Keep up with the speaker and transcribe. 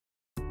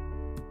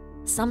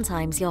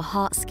Sometimes your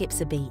heart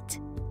skips a beat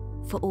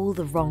for all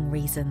the wrong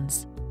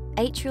reasons.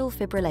 Atrial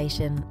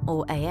fibrillation,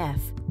 or AF,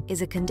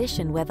 is a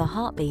condition where the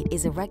heartbeat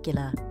is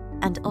irregular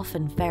and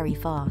often very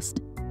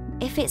fast.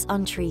 If it's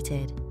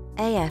untreated,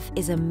 AF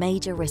is a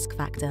major risk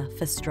factor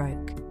for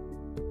stroke.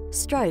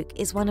 Stroke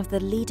is one of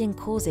the leading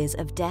causes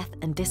of death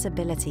and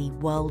disability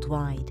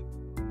worldwide.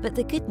 But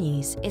the good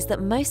news is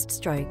that most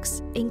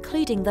strokes,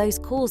 including those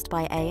caused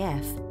by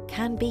AF,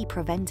 can be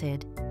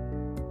prevented.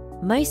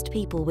 Most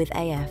people with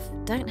AF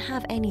don't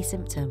have any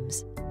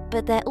symptoms,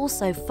 but they're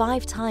also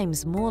 5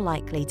 times more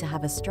likely to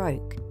have a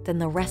stroke than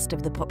the rest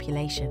of the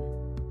population.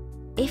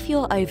 If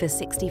you're over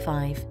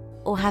 65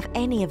 or have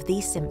any of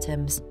these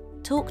symptoms,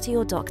 talk to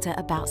your doctor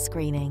about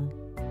screening.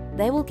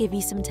 They will give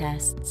you some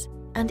tests,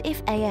 and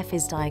if AF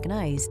is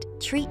diagnosed,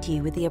 treat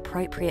you with the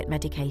appropriate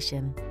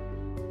medication.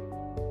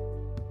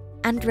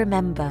 And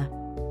remember,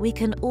 we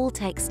can all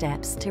take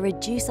steps to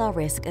reduce our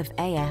risk of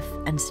AF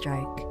and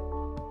stroke.